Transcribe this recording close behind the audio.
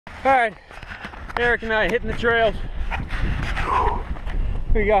All right, Eric and I hitting the trails.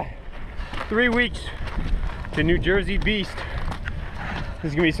 We got 3 weeks to New Jersey Beast.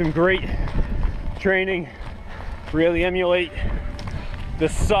 There's gonna be some great training, really emulate the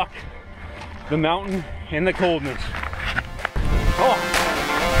suck, the mountain, and the coldness. Oh,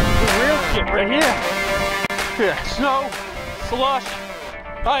 the real shit right here. Yeah, snow, slush,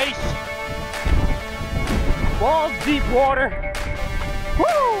 ice, balls deep water.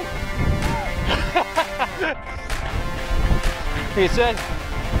 Woo! Like I said,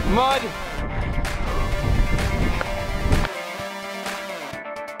 mud.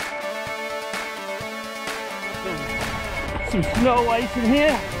 Some snow ice in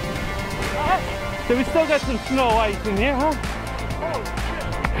here. So we still got some snow ice in here, huh?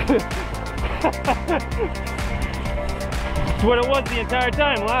 It's what it was the entire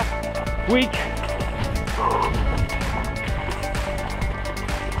time last week.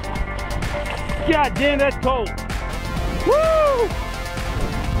 God damn, that's cold. Woo!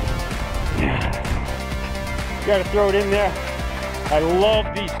 Gotta throw it in there. I love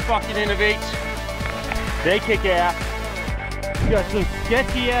these fucking Innovates. They kick ass. Got some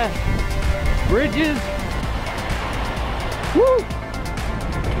sketchy ass bridges. Woo!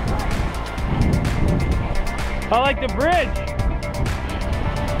 I like the bridge.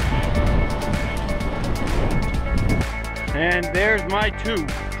 And there's my 2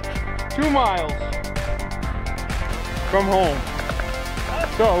 miles from home.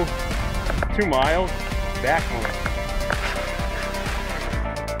 So 2 miles back home.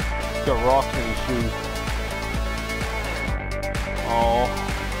 Got rocks in his shoes. Oh.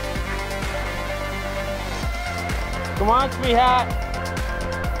 Come on, sweetheart.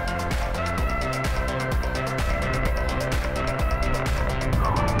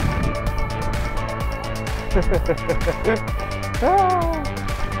 Oh,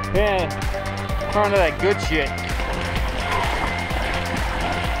 man, on to that good shit.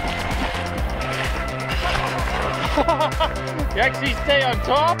 You actually stay on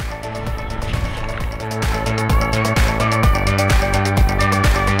top?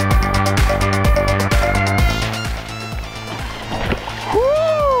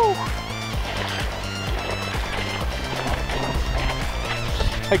 Woo!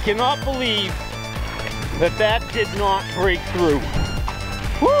 I cannot believe that did not break through.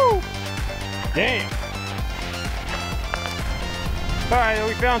 Woo! Damn. All right,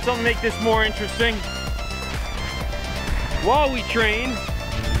 we found something to make this more interesting. While we train,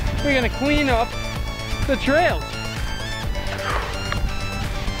 we're gonna clean up the trails.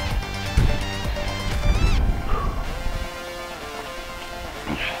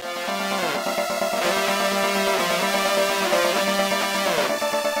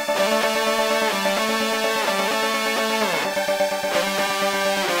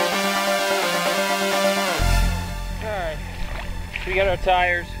 We got our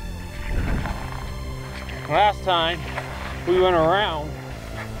tires. Last time we went around,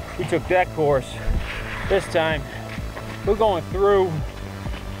 we took that course. This time we're going through.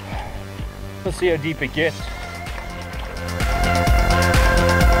 Let's see how deep it gets.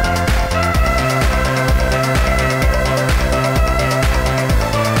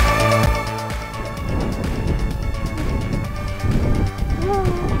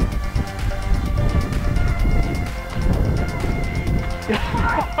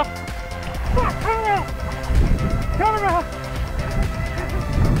 Turn around!